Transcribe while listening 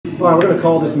All right, we're going to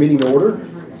call this meeting to order.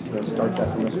 Let's start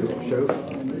that from Mr. Show.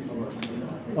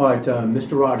 All right,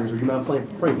 Mr. Rogers, would you mind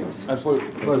praying us? Absolutely.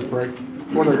 Let us pray.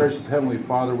 Lord, our gracious Heavenly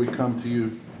Father, we come to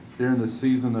you during the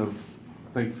season of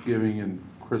Thanksgiving and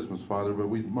Christmas, Father, but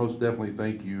we most definitely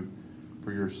thank you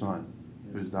for your Son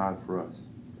who's died for us.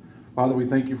 Father, we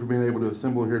thank you for being able to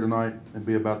assemble here tonight and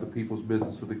be about the people's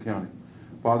business of the county.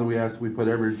 Father, we ask that we put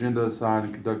every agenda aside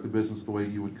and conduct the business the way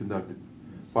you would conduct it.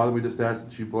 Father, we just ask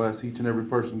that you bless each and every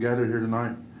person gathered here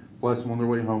tonight. Bless them on their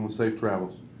way home with safe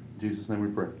travels. In Jesus' name we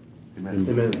pray. Amen.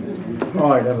 Amen.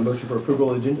 All right, I have a motion for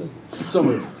approval of the agenda. So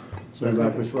moved. Moved by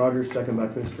Mr. Rogers, second by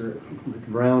Mr.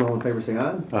 Brown. All in favor say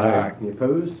aye. Aye. Any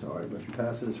opposed? All right, motion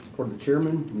passes. Report of the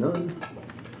chairman, none.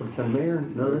 Report of the county mayor,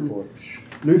 none.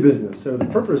 New business. So the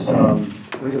purpose, the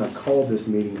reason I called this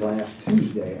meeting last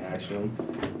Tuesday, actually,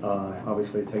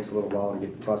 obviously it takes a little while to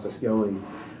get the process going,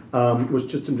 was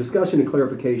just some discussion and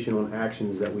clarification on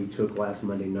actions that we took last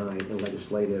Monday night in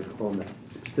legislative on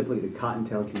specifically the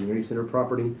Cottontown Community Center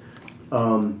property.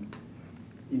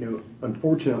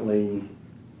 Unfortunately,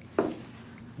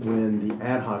 when the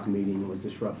ad hoc meeting was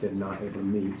disrupted and not able to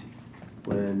meet,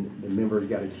 when the members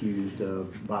got accused of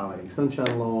violating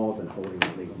sunshine laws and holding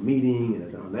an illegal meeting and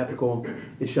is unethical,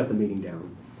 it shut the meeting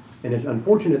down. And it's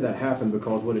unfortunate that happened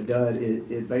because what it did,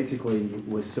 it basically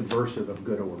was subversive of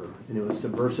good order. And it was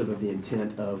subversive of the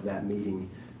intent of that meeting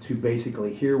to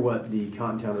basically hear what the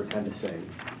Cottontowners had to say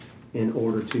in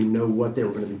order to know what they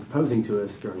were going to be proposing to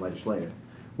us during legislative.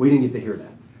 We didn't get to hear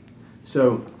that.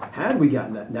 So had we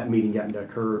gotten that meeting gotten to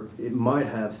occur, it might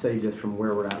have saved us from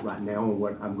where we're at right now and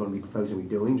what I'm going to be proposing we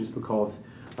doing, just because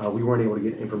we weren't able to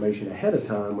get information ahead of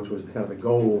time, which was kind of the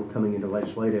goal coming into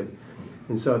legislative.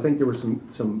 And so I think there were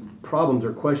some problems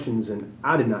or questions, and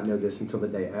I did not know this until the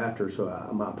day after, so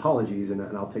my apologies, and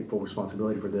I'll take full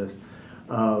responsibility for this,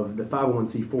 of the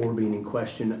 501c4 being in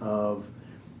question, of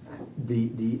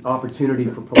the opportunity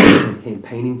for political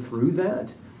campaigning through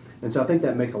that. And so I think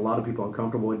that makes a lot of people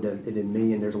uncomfortable. It did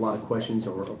me, and there's a lot of questions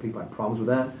or people have problems with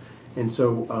that. And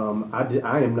so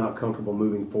I am not comfortable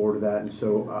moving forward with that. And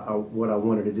so what I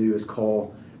wanted to do is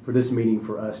call for this meeting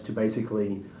for us to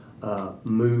basically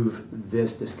move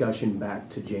this discussion back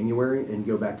to January and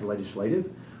go back to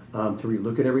legislative to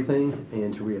relook at everything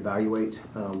and to reevaluate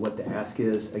what the ask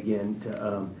is, again,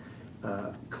 to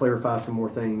clarify some more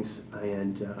things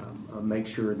and make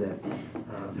sure that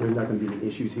there's not going to be any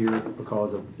issues here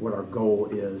because of what our goal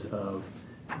is of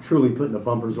truly putting the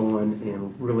bumpers on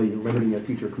and really limiting a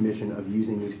future commission of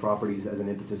using these properties as an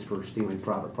impetus for stealing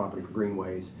private property for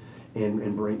greenways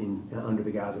and bringing under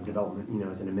the guise of development,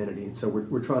 as an amenity. And so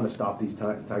we're trying to stop these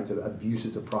types of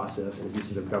abuses of process and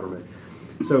abuses of government.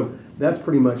 So that's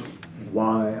pretty much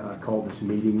why I called this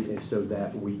meeting, is so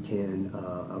that we can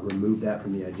remove that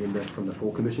from the agenda from the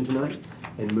full commission tonight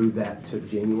and move that to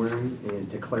January and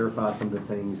to clarify some of the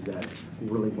things that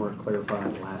really weren't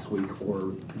clarified last week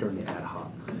or during the ad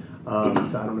hoc.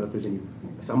 So I don't know if there's any,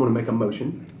 so I'm going to make a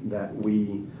motion that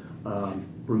we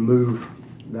remove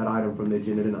that item from the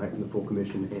agenda tonight from the full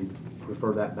commission and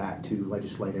refer that back to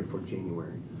legislative for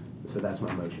January. So that's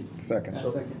my motion. Second.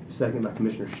 Second by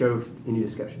Commissioner Schoaf. Any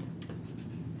discussion?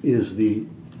 Is the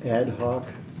ad hoc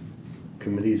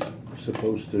committees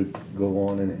supposed to go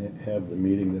on and have the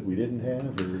meeting that we didn't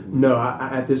have? Or? No,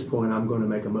 at this point, I'm going to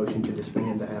make a motion to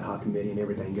disband the ad hoc committee and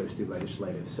everything goes through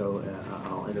legislative. So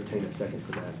I'll entertain a second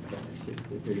for that.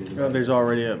 If it is there's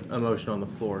already a motion on the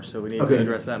floor, so we need to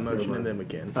address that motion and then we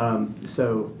can.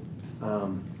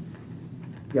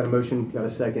 Got a motion, got a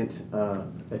second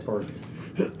as far as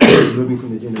moving from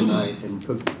the agenda tonight and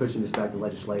pushing this back to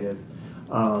legislative.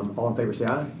 All in favor say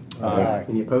aye. Aye.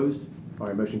 Any opposed? All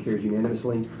right, motion carries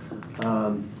unanimously.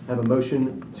 Have a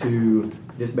motion to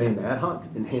disband the ad hoc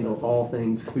and handle all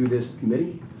things through this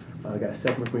committee. Got a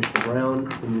second from Commissioner Brown.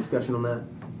 Any discussion on that?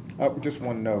 I just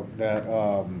want to note that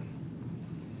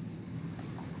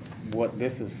what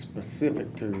this is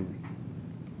specific to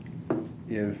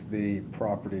is the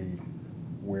property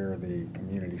where the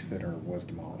community center was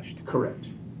demolished. Correct.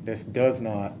 This does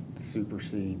not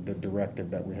supersede the directive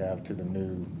that we have to the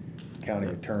new county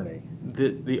attorney.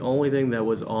 The only thing that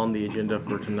was on the agenda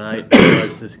for tonight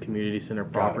was this community center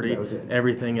property. That was it.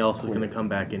 Everything else was going to come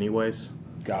back anyways.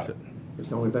 Got it. It's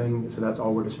the only thing, so that's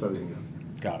all we're disposing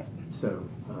of. Got it. So,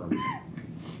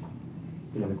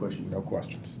 any other questions? No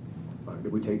questions. All right,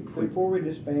 did we take? Before we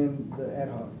disband the ad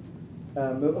hoc,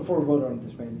 before we vote on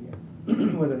disbanding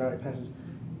it, whether or not it passes,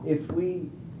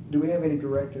 do we have any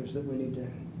directives that we need to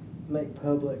make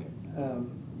public,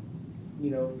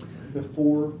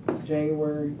 before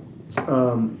January?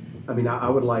 I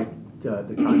would like the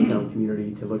Cottontown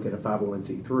community to look at a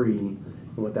 501c3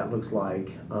 and what that looks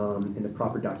like, and the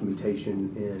proper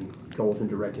documentation and goals and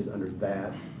directives under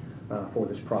that for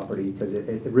this property, because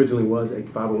it originally was a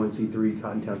 501c3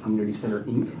 Cottontown Community Center,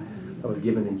 Inc. that was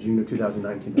given in June of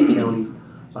 2019 to the county.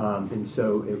 And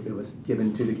so it was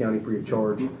given to the county free of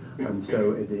charge. And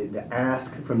so the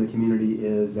ask from the community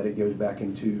is that it goes back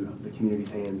into the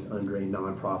community's hands under a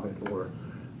nonprofit, or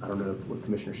I don't know what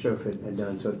Commissioner Schoaf had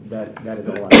done. So that is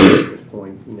all I know at this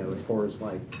point, you know, as far as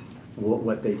like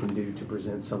what they can do to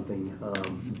present something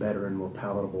better and more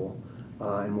palatable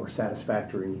and more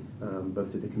satisfactory, both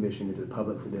to the commission and to the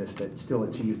public for this, that still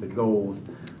achieves the goals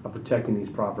of protecting these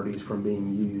properties from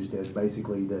being used as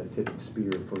basically the tip of the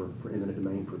spear for eminent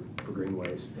domain for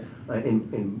greenways.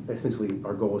 And essentially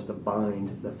our goal is to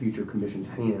bind the future commission's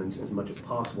hands as much as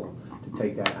possible to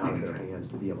take that out of their hands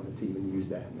to be able to even use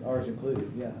that. Ours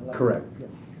included, yeah. I like Correct. that,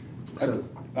 yeah. So,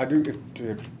 I do,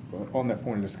 on that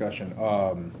point of discussion,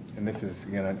 and this is,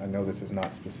 again, I know this is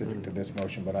not specific to this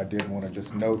motion, but I did want to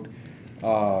just note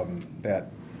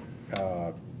that,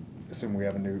 assuming we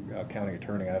have a new county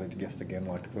attorney, I'd just again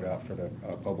like to put out for the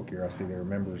public here, I see there are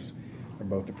members of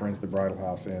both the Friends of the Bridal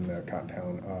House and the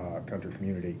Cottontown Country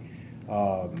Community,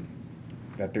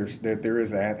 that there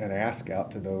is an ask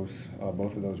out to those,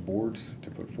 both of those boards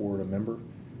to put forward a member,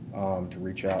 to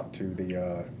reach out to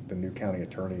the new county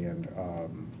attorney, and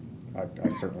I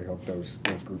certainly hope those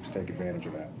groups take advantage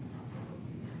of that.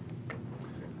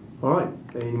 all right,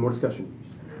 any more discussion?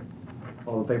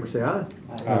 All in favor say aye.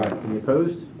 Aye. Any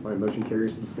opposed? All right, motion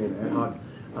carries to disband ad hoc.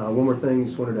 One more thing,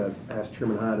 just wanted to ask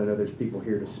Chairman Hyde, I know there's people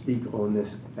here to speak on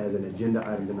this as an agenda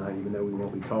item tonight, even though we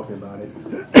won't be talking about it.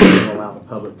 To allow the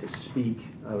public to speak.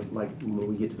 I would like, when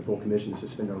we get to the full commission, to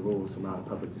suspend our rules, allow the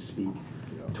public to speak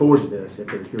towards this, if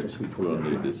they're here to speak towards We'll it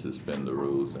need to tonight. suspend the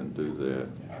rules and do that.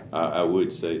 I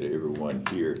would say to everyone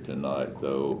here tonight,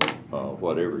 though,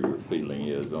 whatever your feeling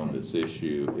is on this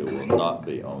issue, it will not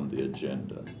be on the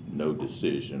agenda. No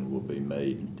decision will be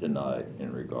made tonight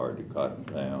in regard to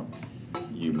Cottontown.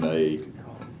 You may,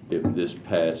 if this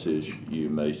passes, you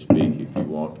may speak if you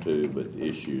want to, but the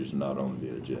issue is not on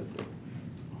the agenda.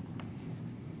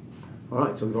 All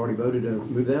right, so we've already voted to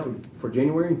move that for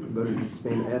January, voted to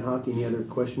disband ad hoc. Any other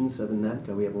questions other than that?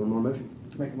 We have one more motion.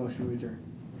 Make a motion to adjourn.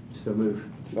 So move.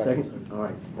 Second. All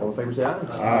right, all in favor say aye.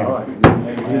 Aye. All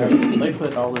right. They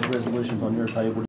put all those resolutions on your table.